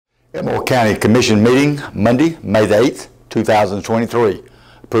Elmore County Commission meeting Monday, May the 8th, 2023.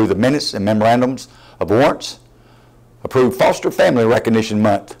 Approve the minutes and memorandums of warrants. Approved Foster Family Recognition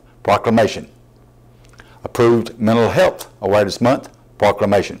Month proclamation. Approved Mental Health Awareness Month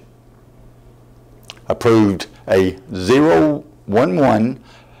proclamation. Approved a 011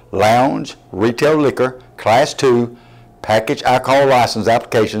 Lounge Retail Liquor Class 2 Package Alcohol License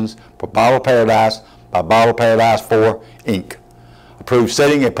applications for Bottle Paradise by Bottle Paradise 4, Inc. Approved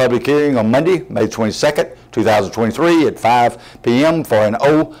setting a public hearing on Monday, May 22nd, 2023 at 5 p.m. for an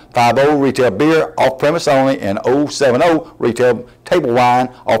 050 retail beer off-premise only and 070 retail table wine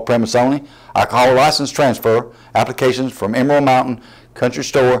off-premise only. Alcohol license transfer applications from Emerald Mountain Country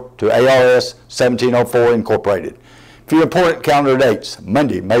Store to ARS 1704 Incorporated. Few important calendar dates.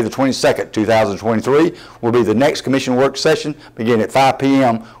 Monday, May the 22nd, 2023 will be the next commission work session beginning at 5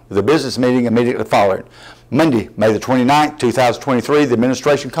 p.m. with a business meeting immediately following. Monday, May the 29th, 2023, the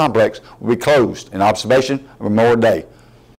administration complex will be closed in observation of Memorial Day.